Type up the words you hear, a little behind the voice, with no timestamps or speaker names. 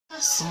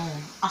Lásán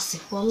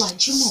àsìkò ọlá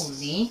Jímọ̀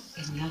òní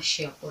ènìyàn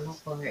ṣe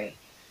ọ̀pọ̀lọpọ̀ rẹ̀.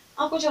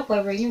 Àkójọpọ̀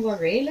ìròyìn wa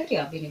rèé lédè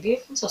àbínibí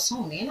fún tọ̀sán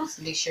òní láti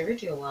lè ṣe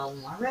rédíò wa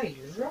ohùn ará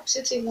ìlú Rock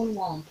City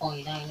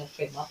 101.9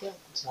 FM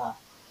Abẹ́òkúta.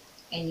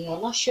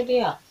 Eniola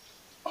Sodiya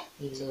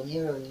ìlú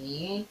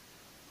oníròyìn.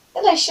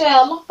 Iléeṣẹ́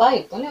ọlọ́pàá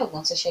ìpínlẹ̀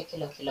Ògùn ti ṣe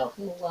kìlọ̀kìlọ̀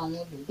fún gbogbo àwọn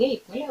olùgbé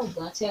ìpínlẹ̀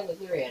Ògùn àti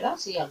agbègbè rẹ̀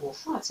láti yàgò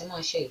fún àti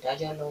máa ṣe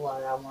ìdájọ́ lọ́wọ́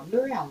ara wọn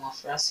lórí àwọn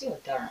afurasí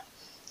ọ̀daràn.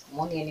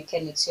 Wọ́n ní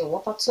ẹnikẹ́ni tí ọwọ́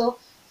bá tó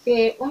pé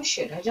ó ń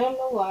ṣèdájọ́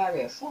lọ́wọ́ ara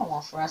rẹ̀ fún àwọn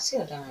afurasí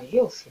ọ̀daràn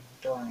yóò fi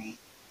dọ̀rìn.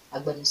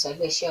 Agbẹnusọ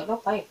iléeṣẹ́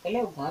ọlọ́pàá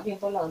ìpínlẹ̀ Ògùn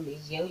Abímbọ́lá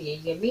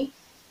Oyèyẹmí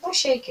ló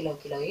ṣe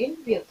ìkìlọ̀kìlọ̀ yìí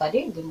níbi ìpàdé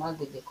ìgbìmọ̀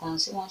agbègbè kan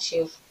tí wọ́n ṣe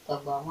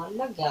gbogbo àwọn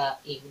alága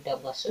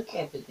ìdàgbàsókè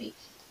agbègbè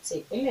ti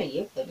ìpínlẹ̀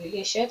yìí pẹ̀lú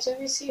iléeṣẹ́ tó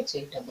rí sí ètò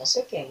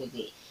ìdàgbàsókè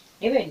agbègbè.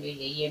 Níbẹ̀ ni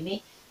Oyèyẹmí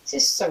ti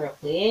sọ̀rọ̀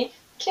pé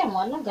kí àwọn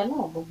alága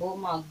náà gbogbo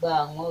máa gba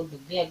àwọn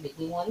olùgbé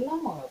agbègbè wọn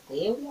lámọ̀ràn pé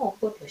wọn ò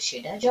gbọdọ̀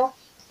ṣèdájọ́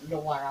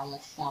lọ́wọ́ ara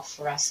wọn fún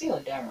afurasí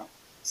ọ̀daràn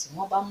tí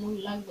wọ́n bá mú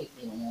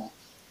lágbègbè wọn.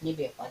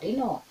 Níbi ìpàdé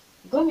náà,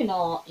 gómìnà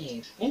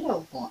ìpínlẹ̀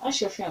Ògùn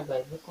aṣòfin àgbà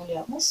Ìbíkúnlé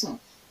Amósùn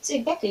tí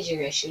igbákejì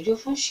rẹ̀ ṣojú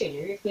fún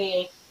ṣèlérí pé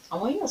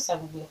àwọn yóò sa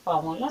gbogbo ipá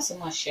wọn láti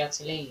máa ṣe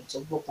àtìlẹ́yìn tó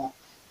gbópọn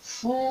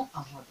fún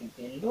àwọn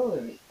agbègbè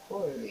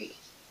lóòrèkóòrè.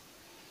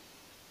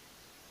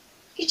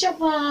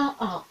 Ìjọba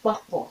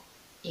àpapọ̀,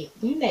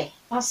 ìpínlẹ̀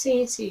àti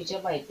ti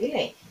ìjọba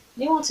ìbílẹ̀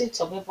ni wọ́n ti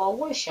tọpinpin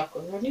owó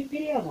ìṣàkóso ní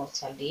bílíọ̀nù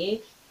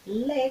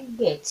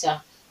ọ̀tàlélẹ́gbẹ̀ta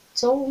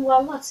tó ń wá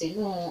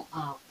látinú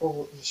àpò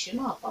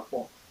ìṣúná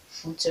àpapọ̀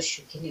fún tóṣù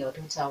kínní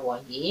ọdún tá a wà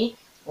yìí.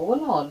 Owó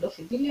náà ló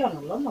fi bílíọ̀nù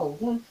lọ́nà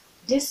ogún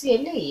dín sí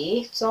eléyìí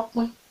tó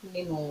pín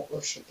nínú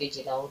oṣù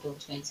kejìlá ọdún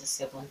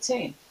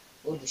 2017.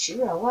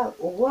 Olùṣírò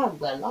owó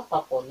àgbà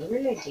lápapọ̀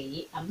lórílẹ̀‐èdè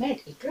yìí Ahmed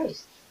Idris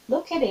ló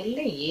kéde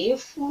eléyìí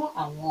fún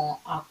àwọn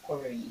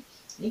akọ̀ròyìn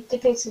ní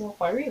kété tí wọ́n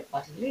parí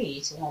ìpàdé léyìí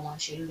tí wọ́n máa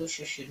ń ṣe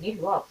lóṣooṣù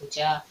nílùú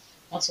Àbújá.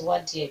 Wọ́n ti wá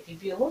di ẹ̀bi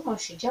bí owó náà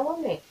ṣe já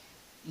wálẹ̀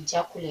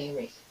ìjákulẹ̀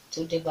rẹ̀ tó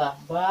dé bá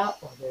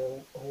ọ̀rọ̀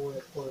owó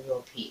epo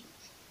rọ̀bì.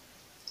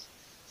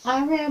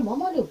 Ààrẹ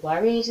Muhammadu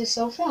Buhari ti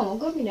sọ fún àwọn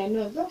gómìnà inú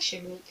ẹgbẹ́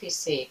òṣèlú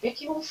APC pé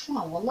kí wọ́n fún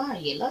àwọn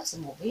láàyè láti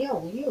mọ̀ bóyá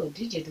òun yóò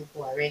díje dupò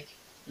ààrẹ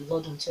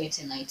lọ́dún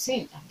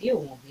 2019 àbí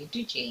òun ò ní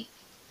díje.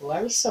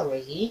 Buhari sọ̀rọ̀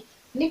yìí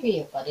níbi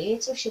ìpàdé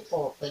tó ṣe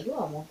pọ̀ pẹ̀lú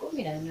àwọn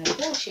gómìnà inú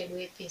ẹgbẹ́ òṣèlú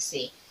APC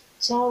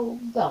tó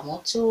gbà wọ́n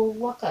tó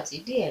wákàtí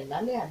díẹ̀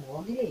lálẹ́ àná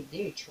nílé ìgbé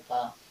ìjọba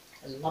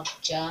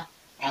l'Àbújá.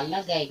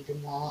 Alága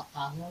ìgbìmọ̀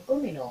àwọn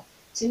gómìnà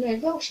tinú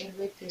ẹgbẹ́ òṣèlú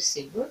APC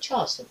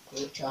Charles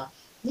Okocha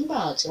nígbà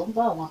tó ń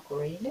bá àwọn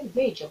akọ̀ròyìn ilé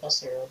ìgbé ìjọba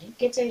sọ̀rọ̀ ní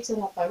kété tí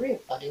wọ́n parí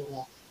ìpàdé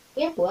wọn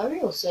pé Buhari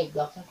ò sọ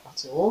ìgbà kan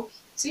pàtó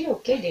tí yóò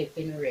kéde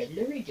ìpinnu rẹ̀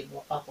lórí ìdìbò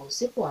àpapọ̀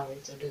sípò ààrẹ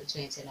tọdún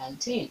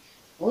 2019.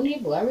 Ó ní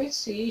Buhari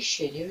ti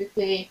ṣèlérí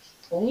pé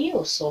òun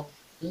yóò sọ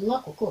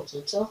lákòókò tó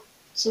tọ́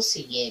tó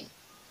sì yẹ.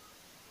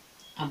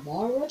 Àmọ́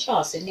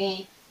Rochas ní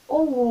ó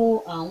wu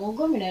àwọn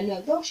gómìnà inú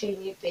ẹgbẹ́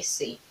òṣèlú APC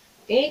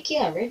pé kí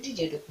ààrẹ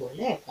díje dupò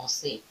lẹ́ẹ̀kan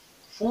sí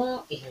fún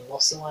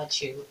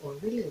ìlọsíwájú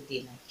orílẹ̀-èdè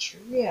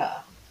Nàìjíríà.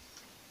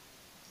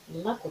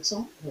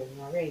 Lákòótán ìròyìn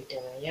ọ̀rẹ́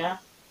ìdárayá.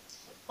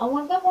 Àwọn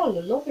agbábọ́ọ̀lù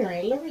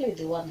lóbìnrin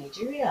lórílẹ̀-èdè wa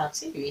Nàìjíríà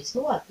tí ìrètí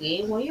wà pé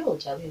wọn yóò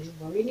jáwé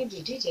olúborí níbi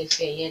ìdíje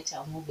ife ẹ̀yẹ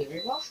tàwọn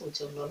obìnrin wáfù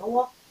tó ń lọ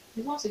lọ́wọ́ ni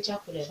wọ́n ti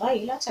jákulẹ̀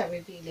báyìí látàrí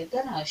bí ilẹ̀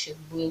Ghana ṣe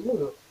gbogbo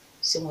ewúro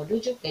sí wọn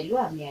lójú pẹ̀lú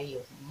àmì ayò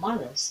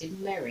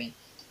 5-4.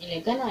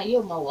 Ilẹ̀ Ghana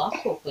yóò máa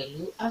wákò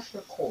pẹ̀lú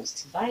Africa Coast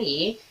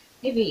báyìí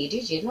níbi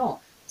ìdíje náà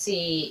tí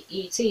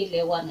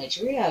ilẹ̀ wa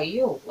Nàìjíríà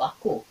yóò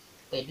wákò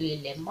pẹ̀lú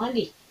ilẹ̀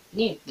Mali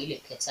ní ìpele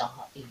kẹta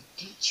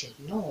ìdíje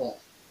náà.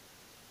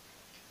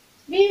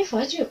 Bí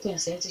fàájì òpin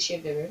ọ̀sẹ̀ ti ṣe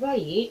bẹ̀rẹ̀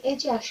báyìí, ẹ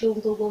jẹ́ aṣọ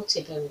ohun gbogbo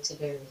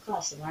tìbẹ̀rù ká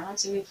sì máa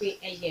rántí wípé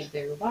ẹyẹ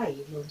ìbẹ̀rù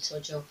báyìí ló ń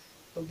tọ́jọ́.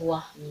 Gbogbo wa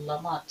la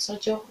máa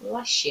tọ́jọ́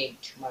láṣẹ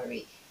Èdùmàrè.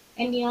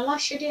 Eniola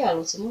Sodiya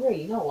ló ti mú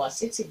ìròyìn náà wá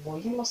sí ti gbọ́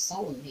yín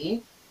lọ́sàn-án òní.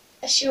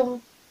 Ẹ ṣeun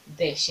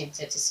bẹ́ẹ̀ ṣe ń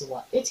tẹ́tí sí wa,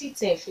 etí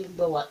tẹ́ ẹ fi ń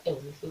gbọ́ wa ẹ ò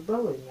ní fi gbọ́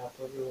ìròyìn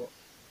àbúrò.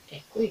 Ẹ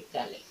kú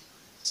ìkàlẹ̀.